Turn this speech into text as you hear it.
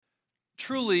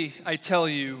Truly, I tell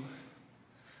you,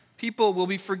 people will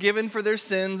be forgiven for their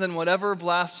sins and whatever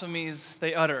blasphemies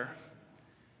they utter.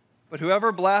 But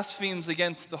whoever blasphemes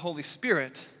against the Holy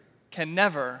Spirit can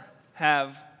never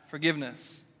have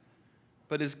forgiveness,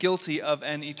 but is guilty of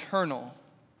an eternal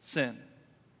sin.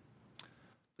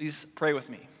 Please pray with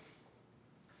me.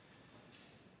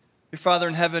 Dear Father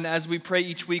in heaven, as we pray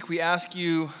each week, we ask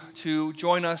you to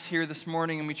join us here this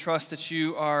morning, and we trust that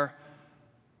you are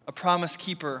a promise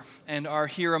keeper and are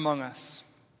here among us.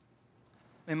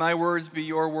 May my words be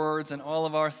your words and all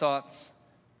of our thoughts,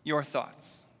 your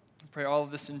thoughts. I pray all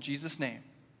of this in Jesus' name.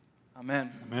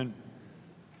 Amen. Amen.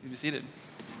 You be seated.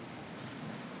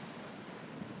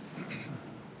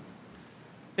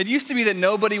 It used to be that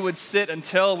nobody would sit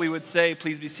until we would say,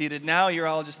 please be seated. Now you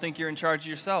all just think you're in charge of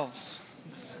yourselves.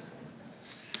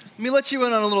 Let me let you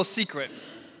in on a little secret.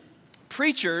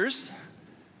 Preachers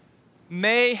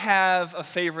may have a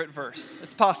favorite verse.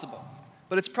 It's possible.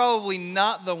 But it's probably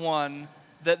not the one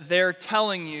that they're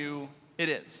telling you it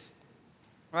is.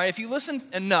 Right? If you listen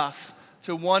enough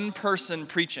to one person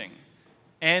preaching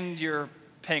and you're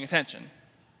paying attention,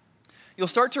 you'll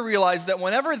start to realize that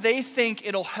whenever they think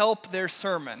it'll help their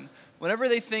sermon, whenever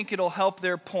they think it'll help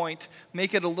their point,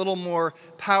 make it a little more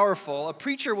powerful, a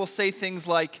preacher will say things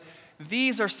like,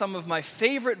 "These are some of my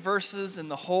favorite verses in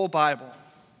the whole Bible."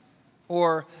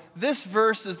 Or, "This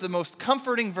verse is the most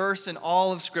comforting verse in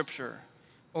all of Scripture."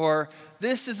 Or,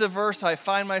 "This is a verse I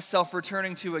find myself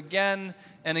returning to again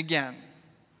and again."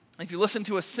 If you listen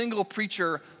to a single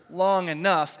preacher long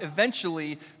enough,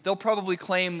 eventually they'll probably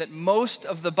claim that most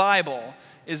of the Bible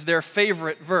is their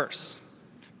favorite verse.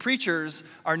 Preachers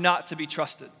are not to be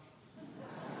trusted.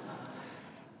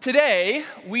 Today,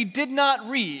 we did not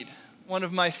read one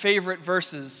of my favorite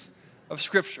verses of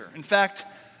Scripture. In fact,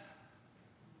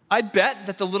 I'd bet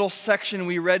that the little section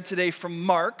we read today from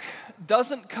Mark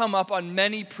doesn't come up on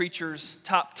many preachers'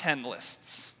 top 10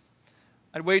 lists.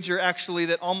 I'd wager actually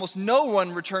that almost no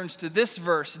one returns to this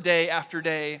verse day after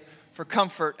day for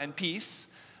comfort and peace,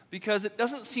 because it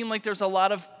doesn't seem like there's a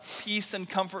lot of peace and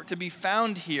comfort to be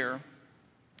found here.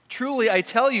 "Truly, I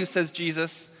tell you," says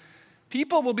Jesus,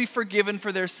 "people will be forgiven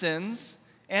for their sins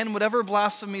and whatever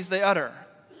blasphemies they utter.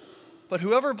 But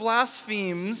whoever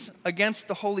blasphemes against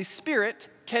the Holy Spirit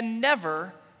can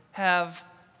never have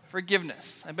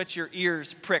forgiveness." I bet your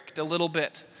ears pricked a little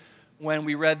bit when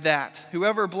we read that.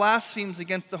 Whoever blasphemes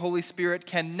against the Holy Spirit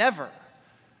can never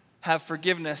have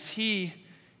forgiveness. He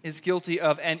is guilty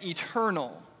of an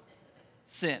eternal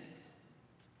sin.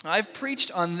 I've preached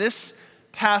on this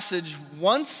passage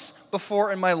once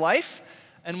before in my life,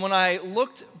 and when I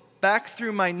looked back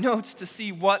through my notes to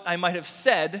see what I might have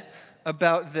said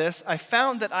about this, I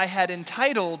found that I had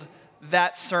entitled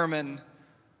that sermon,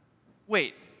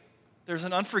 "Wait, there's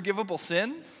an unforgivable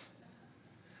sin?"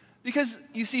 Because,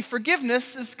 you see,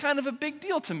 forgiveness is kind of a big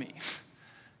deal to me.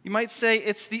 You might say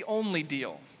it's the only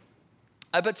deal.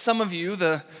 I bet some of you,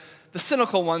 the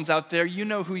cynical ones out there, you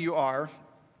know who you are.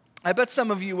 I bet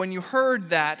some of you, when you heard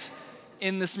that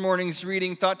in this morning's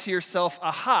reading, thought to yourself,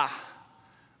 "Aha,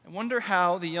 I wonder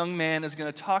how the young man is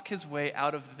going to talk his way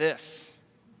out of this."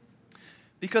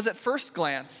 Because at first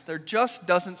glance, there just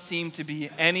doesn't seem to be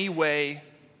any way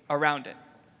around it.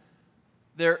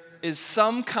 There is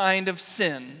some kind of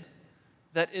sin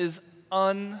that is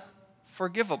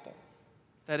unforgivable,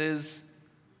 that is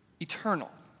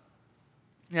eternal.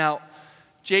 Now,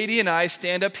 JD and I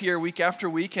stand up here week after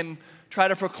week and try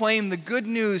to proclaim the good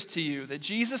news to you that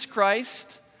Jesus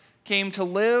Christ came to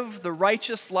live the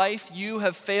righteous life you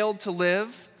have failed to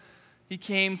live. He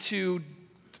came to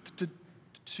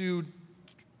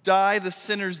die the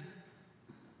sinner's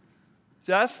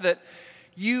death that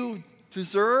you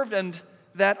deserved, and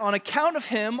that on account of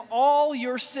him, all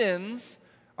your sins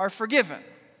are forgiven.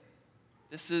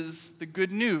 This is the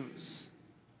good news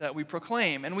that we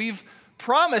proclaim. And we've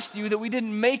promised you that we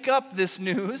didn't make up this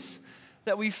news,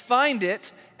 that we find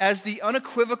it as the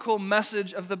unequivocal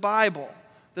message of the Bible,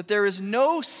 that there is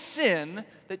no sin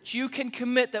that you can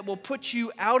commit that will put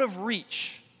you out of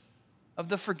reach of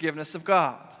the forgiveness of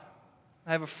God.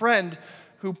 I have a friend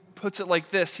who puts it like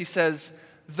this. He says,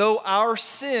 "Though our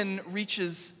sin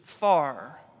reaches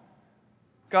far,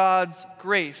 God's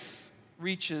grace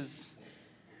reaches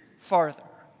farther."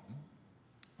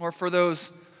 Or for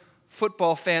those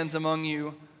football fans among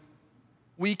you,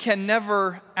 we can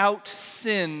never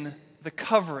out-sin the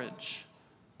coverage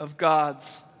of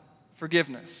God's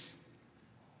forgiveness.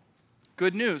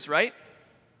 Good news, right?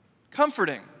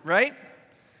 Comforting, right?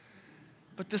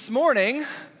 But this morning,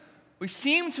 we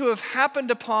seem to have happened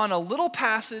upon a little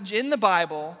passage in the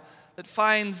Bible that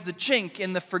finds the chink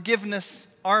in the forgiveness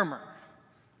armor.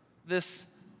 This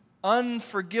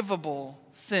unforgivable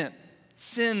sin,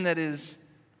 sin that is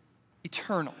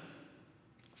eternal.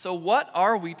 So what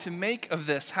are we to make of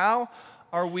this? How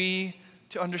are we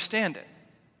to understand it?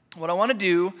 What I want to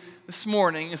do this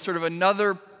morning is sort of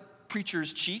another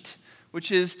preacher's cheat,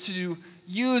 which is to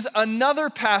use another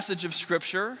passage of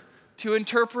Scripture to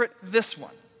interpret this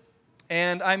one.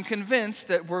 And I'm convinced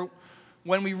that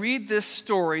when we read this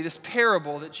story, this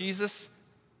parable that Jesus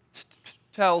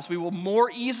tells, we will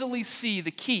more easily see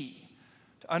the key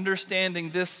to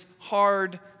understanding this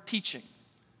hard teaching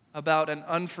about an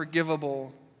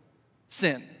unforgivable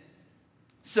sin.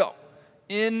 So,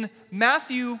 in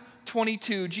Matthew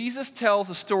 22, Jesus tells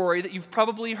a story that you've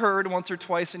probably heard once or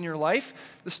twice in your life,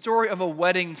 the story of a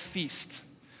wedding feast.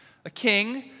 A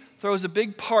king throws a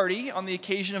big party on the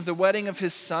occasion of the wedding of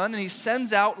his son, and he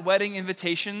sends out wedding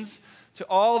invitations to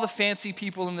all the fancy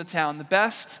people in the town, the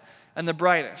best and the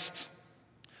brightest.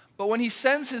 But when he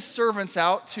sends his servants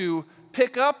out to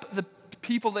pick up the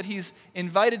people that he's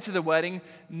invited to the wedding,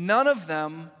 none of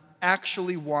them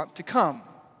actually want to come.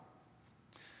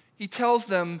 He tells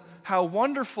them how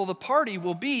wonderful the party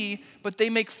will be, but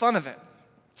they make fun of it.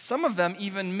 Some of them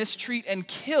even mistreat and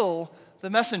kill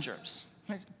the messengers.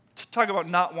 Talk about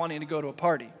not wanting to go to a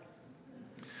party.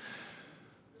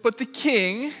 But the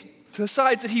king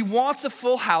decides that he wants a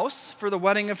full house for the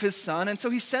wedding of his son, and so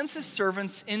he sends his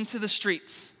servants into the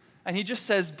streets. And he just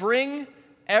says, bring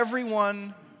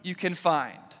everyone you can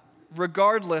find,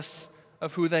 regardless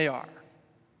of who they are.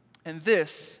 And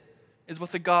this is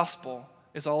what the gospel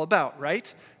is all about,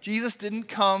 right? Jesus didn't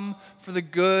come for the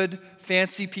good,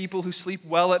 fancy people who sleep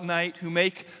well at night, who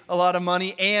make a lot of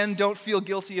money and don't feel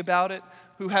guilty about it,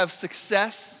 who have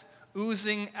success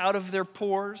oozing out of their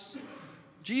pores.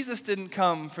 Jesus didn't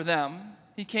come for them.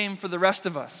 He came for the rest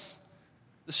of us,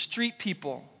 the street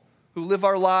people who live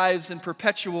our lives in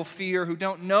perpetual fear, who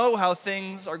don't know how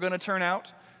things are going to turn out,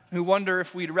 who wonder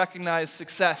if we'd recognize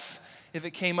success if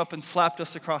it came up and slapped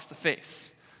us across the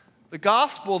face. The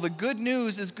gospel, the good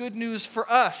news, is good news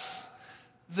for us,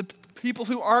 the people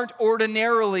who aren't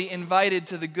ordinarily invited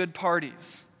to the good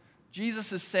parties.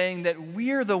 Jesus is saying that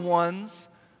we're the ones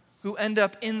who end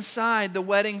up inside the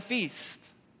wedding feast.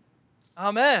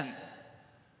 Amen.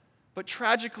 But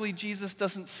tragically, Jesus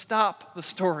doesn't stop the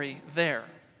story there.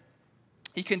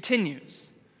 He continues.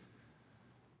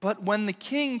 But when the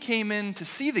king came in to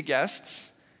see the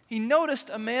guests, he noticed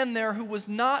a man there who was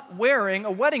not wearing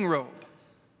a wedding robe.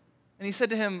 And he said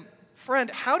to him, "Friend,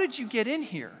 how did you get in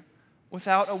here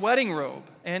without a wedding robe?"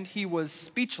 And he was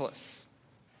speechless.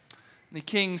 And the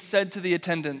king said to the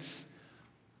attendants,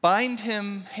 "Bind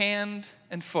him hand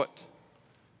and foot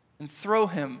and throw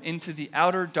him into the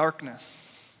outer darkness,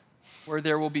 where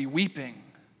there will be weeping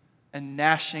and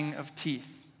gnashing of teeth."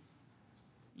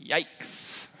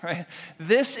 Yikes, right?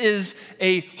 This is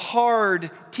a hard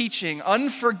teaching,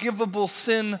 unforgivable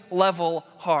sin level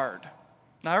hard.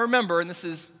 Now I remember, and this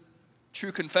is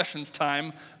true confessions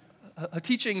time, a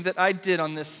teaching that I did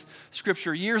on this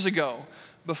scripture years ago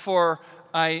before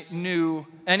I knew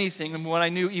anything, and when I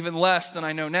knew even less than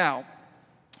I know now.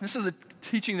 This was a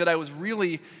teaching that I was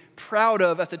really proud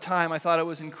of at the time. I thought it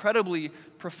was incredibly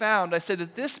profound. I said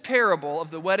that this parable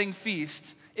of the wedding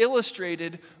feast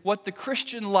illustrated what the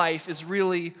Christian life is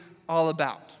really all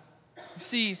about. You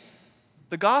see,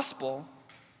 the gospel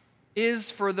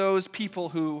is for those people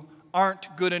who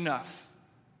aren't good enough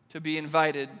to be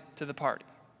invited to the party.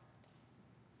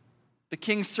 The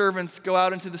king's servants go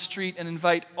out into the street and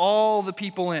invite all the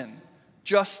people in,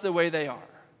 just the way they are.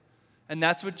 And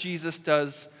that's what Jesus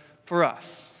does for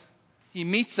us. He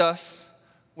meets us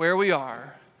where we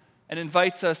are and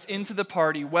invites us into the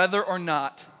party, whether or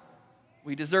not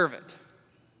we deserve it.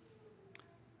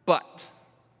 But,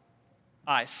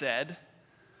 I said,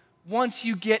 once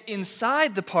you get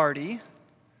inside the party,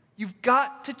 you've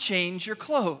got to change your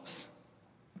clothes.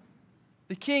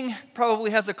 The king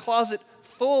probably has a closet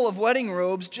full of wedding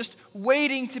robes just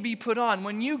waiting to be put on.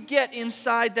 When you get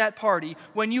inside that party,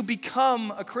 when you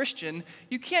become a Christian,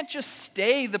 you can't just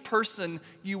stay the person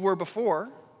you were before.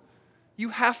 You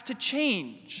have to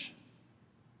change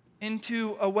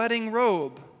into a wedding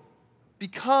robe.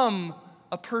 Become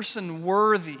a person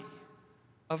worthy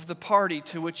of the party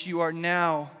to which you are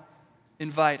now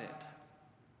invited.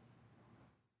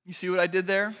 You see what I did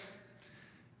there?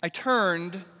 I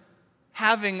turned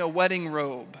having a wedding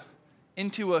robe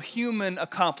into a human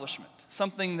accomplishment,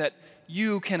 something that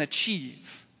you can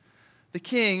achieve. The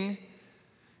king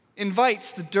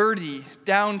invites the dirty,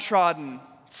 downtrodden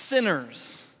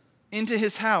sinners into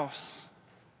his house.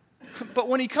 But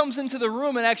when he comes into the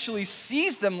room and actually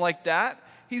sees them like that,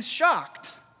 he's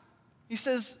shocked. He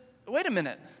says, "Wait a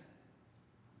minute.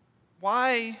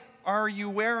 Why are you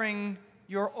wearing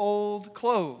your old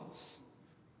clothes?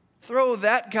 Throw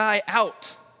that guy out,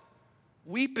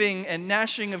 weeping and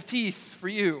gnashing of teeth for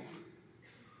you.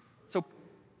 So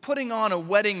putting on a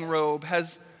wedding robe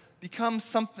has become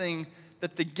something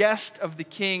that the guest of the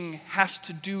king has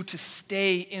to do to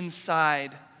stay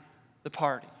inside the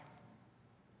party.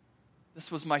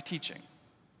 This was my teaching.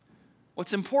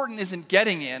 What's important isn't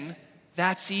getting in,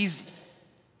 that's easy.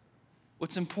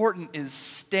 What's important is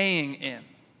staying in.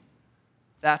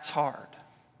 That's hard.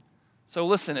 So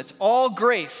listen, it's all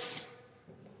grace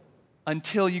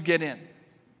until you get in.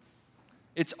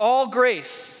 It's all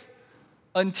grace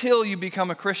until you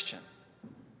become a Christian.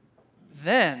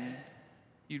 Then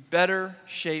you'd better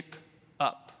shape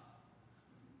up,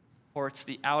 or it's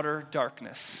the outer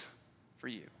darkness for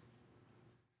you.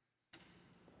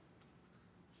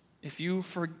 If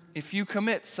you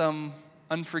commit some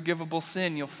unforgivable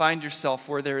sin, you'll find yourself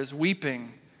where there is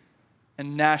weeping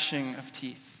and gnashing of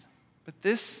teeth. But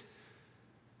this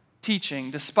teaching,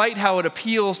 despite how it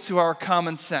appeals to our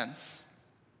common sense,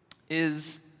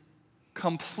 is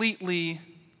completely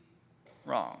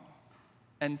wrong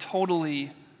and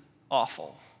totally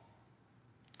awful.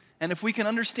 And if we can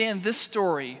understand this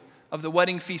story of the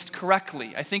wedding feast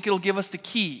correctly, I think it'll give us the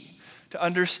key to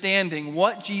understanding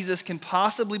what Jesus can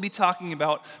possibly be talking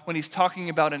about when he's talking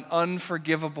about an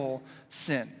unforgivable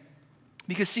sin.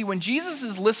 Because see, when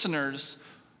Jesus' listeners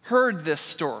heard this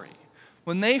story,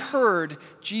 when they heard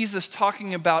Jesus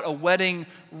talking about a wedding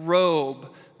robe,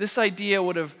 this idea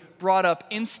would have brought up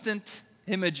instant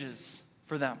images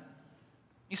for them.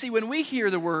 You see, when we hear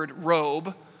the word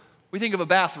robe, we think of a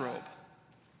bathrobe.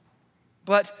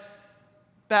 But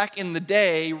back in the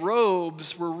day,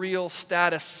 robes were real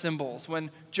status symbols.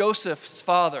 When Joseph's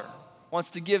father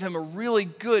wants to give him a really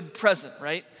good present,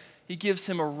 right? He gives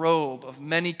him a robe of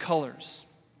many colors.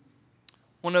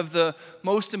 One of the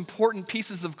most important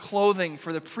pieces of clothing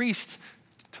for the priest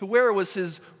to wear was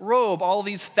his robe. All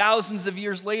these thousands of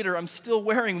years later, I'm still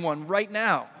wearing one right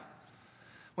now.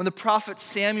 When the prophet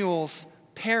Samuel's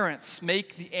parents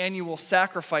make the annual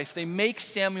sacrifice, they make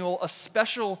Samuel a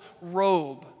special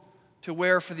robe to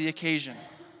wear for the occasion.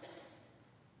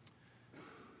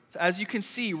 So as you can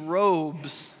see,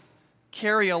 robes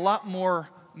carry a lot more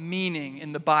meaning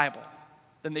in the Bible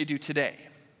than they do today.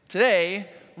 Today,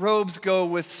 robes go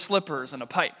with slippers and a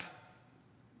pipe.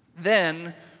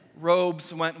 Then,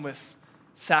 robes went with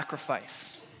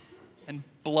sacrifice and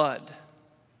blood.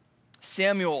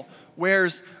 Samuel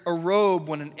wears a robe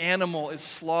when an animal is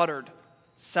slaughtered,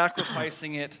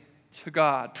 sacrificing it to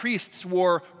God. Priests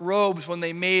wore robes when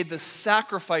they made the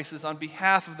sacrifices on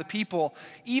behalf of the people.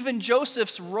 Even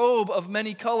Joseph's robe of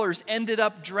many colors ended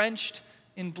up drenched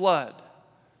in blood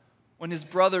when his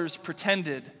brothers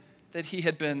pretended that he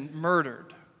had been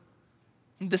murdered.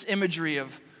 This imagery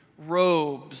of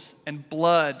robes and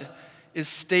blood is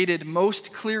stated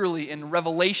most clearly in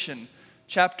Revelation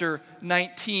chapter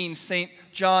 19. St.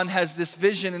 John has this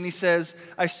vision and he says,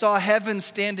 "I saw heaven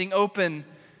standing open,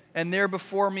 and there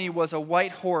before me was a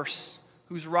white horse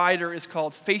whose rider is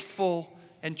called Faithful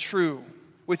and True.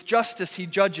 With justice he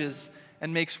judges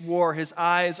and makes war. His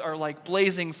eyes are like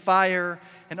blazing fire,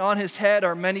 and on his head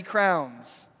are many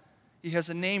crowns. He has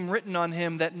a name written on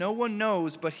him that no one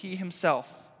knows but he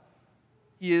himself.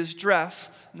 He is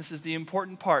dressed," and this is the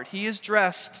important part, "he is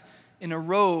dressed in a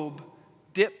robe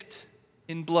dipped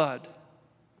in blood.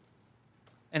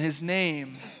 And his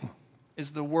name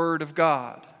is the Word of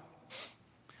God."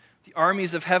 The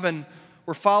armies of heaven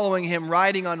were following him,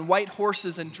 riding on white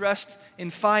horses and dressed in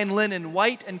fine linen,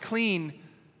 white and clean.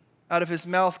 Out of his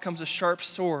mouth comes a sharp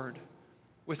sword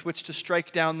with which to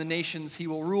strike down the nations. He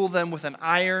will rule them with an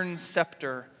iron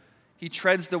scepter. He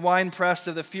treads the winepress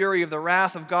of the fury of the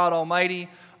wrath of God Almighty.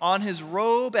 On his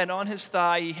robe and on his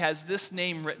thigh he has this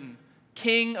name written: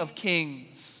 King of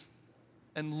Kings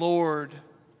and Lord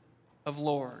of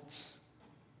Lords.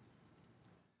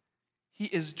 He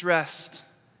is dressed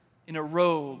in a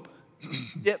robe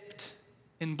dipped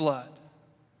in blood.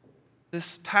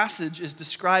 This passage is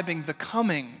describing the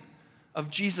coming of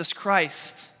Jesus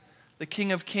Christ, the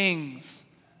King of Kings,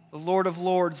 the Lord of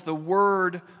Lords, the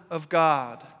Word of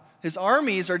God. His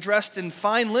armies are dressed in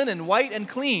fine linen, white and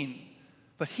clean,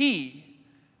 but he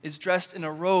is dressed in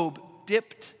a robe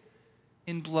dipped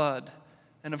in blood.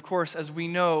 And of course, as we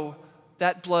know,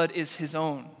 that blood is his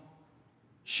own,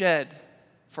 shed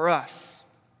for us.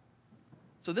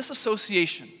 So this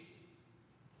association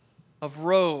of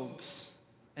robes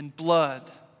and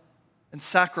blood and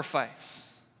sacrifice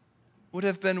would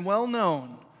have been well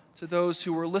known to those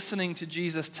who were listening to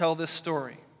Jesus tell this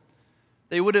story.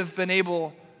 They would have been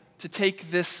able to take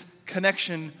this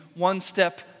connection one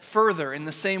step further in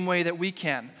the same way that we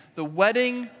can. The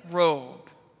wedding robe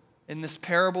in this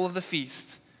parable of the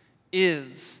feast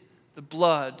is the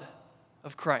blood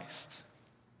of Christ.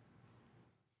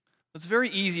 It's very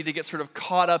easy to get sort of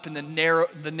caught up in the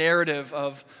narrative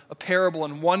of a parable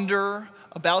and wonder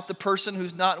about the person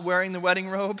who's not wearing the wedding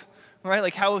robe, right?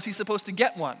 Like, how is he supposed to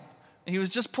get one? And he was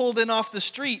just pulled in off the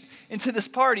street into this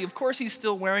party. Of course he's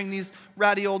still wearing these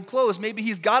ratty old clothes. Maybe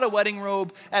he's got a wedding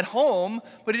robe at home,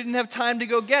 but he didn't have time to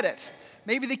go get it.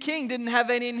 Maybe the king didn't have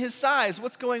any in his size.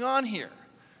 What's going on here?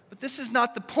 But this is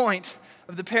not the point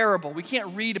of the parable. We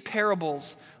can't read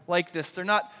parables like this. They're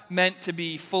not meant to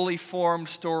be fully formed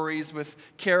stories with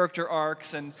character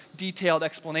arcs and detailed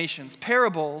explanations.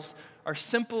 Parables are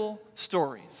simple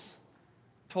stories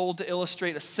told to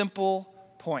illustrate a simple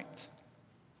point.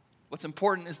 What's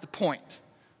important is the point,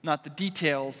 not the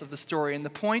details of the story. And the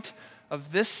point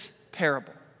of this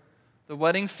parable, the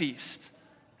wedding feast,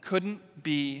 couldn't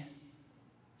be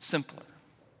simpler.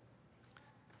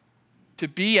 To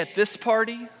be at this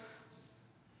party,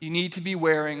 you need to be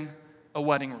wearing a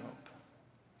wedding robe.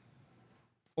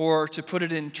 Or to put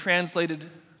it in translated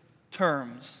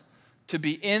terms, to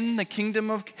be in the kingdom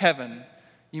of heaven,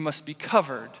 you must be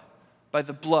covered by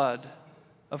the blood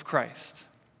of Christ.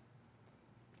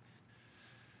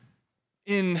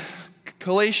 In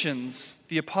Galatians,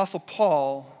 the Apostle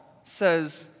Paul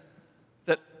says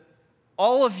that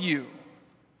all of you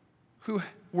who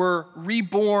were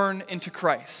reborn into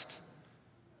Christ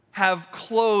have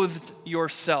clothed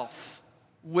yourself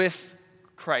with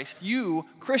Christ. You,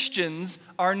 Christians,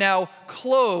 are now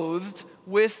clothed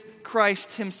with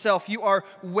Christ himself. You are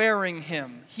wearing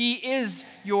him. He is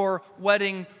your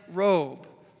wedding robe.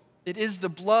 It is the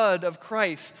blood of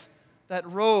Christ, that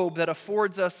robe that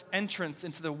affords us entrance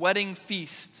into the wedding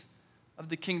feast of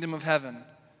the kingdom of heaven.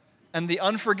 And the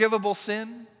unforgivable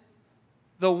sin,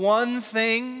 the one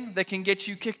thing that can get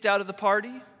you kicked out of the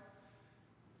party,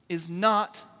 is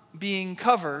not being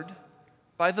covered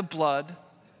by the blood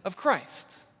of Christ.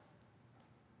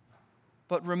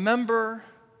 But remember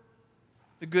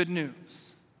the good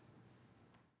news.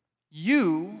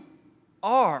 You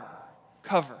are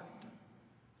covered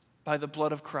by the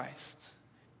blood of Christ.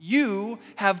 You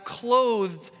have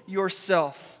clothed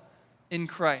yourself in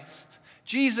Christ.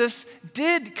 Jesus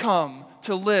did come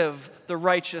to live the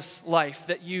righteous life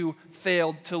that you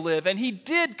failed to live, and he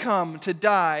did come to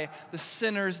die the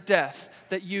sinner's death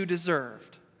that you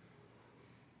deserved.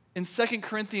 In 2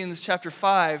 Corinthians chapter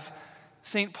 5,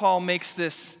 St. Paul makes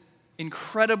this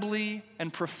incredibly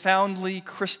and profoundly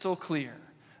crystal clear.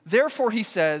 Therefore, he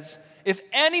says, if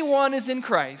anyone is in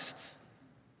Christ,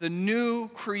 the new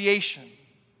creation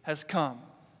has come.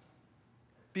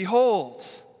 Behold,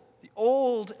 the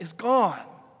old is gone,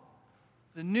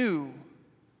 the new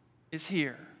is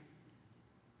here.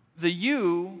 The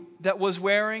you that was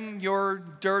wearing your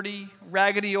dirty,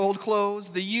 raggedy old clothes,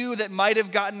 the you that might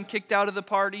have gotten kicked out of the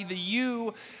party, the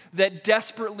you that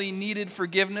desperately needed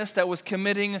forgiveness, that was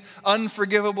committing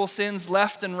unforgivable sins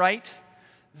left and right,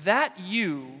 that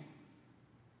you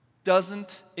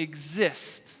doesn't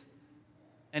exist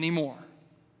anymore.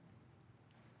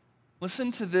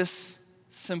 Listen to this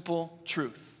simple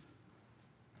truth.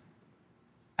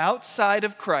 Outside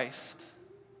of Christ,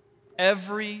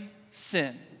 every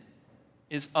sin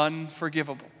is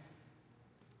unforgivable.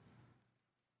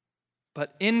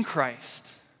 But in Christ,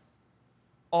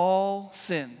 all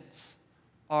sins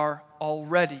are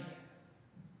already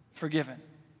forgiven.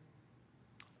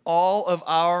 All of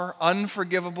our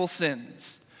unforgivable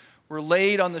sins were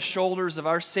laid on the shoulders of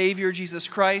our Savior Jesus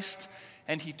Christ,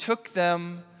 and he took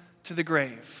them to the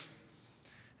grave.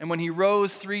 And when he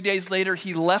rose 3 days later,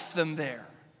 he left them there,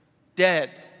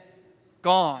 dead,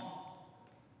 gone,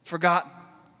 forgotten,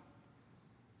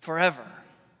 forever.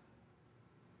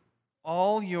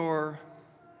 All your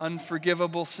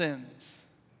unforgivable sins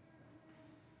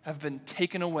have been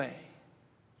taken away,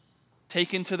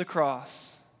 taken to the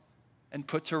cross, and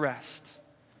put to rest.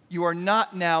 You are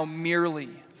not now merely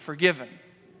forgiven.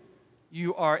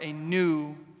 You are a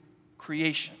new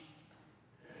creation.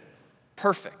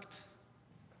 Perfect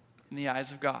in the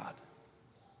eyes of God.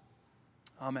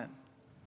 Amen.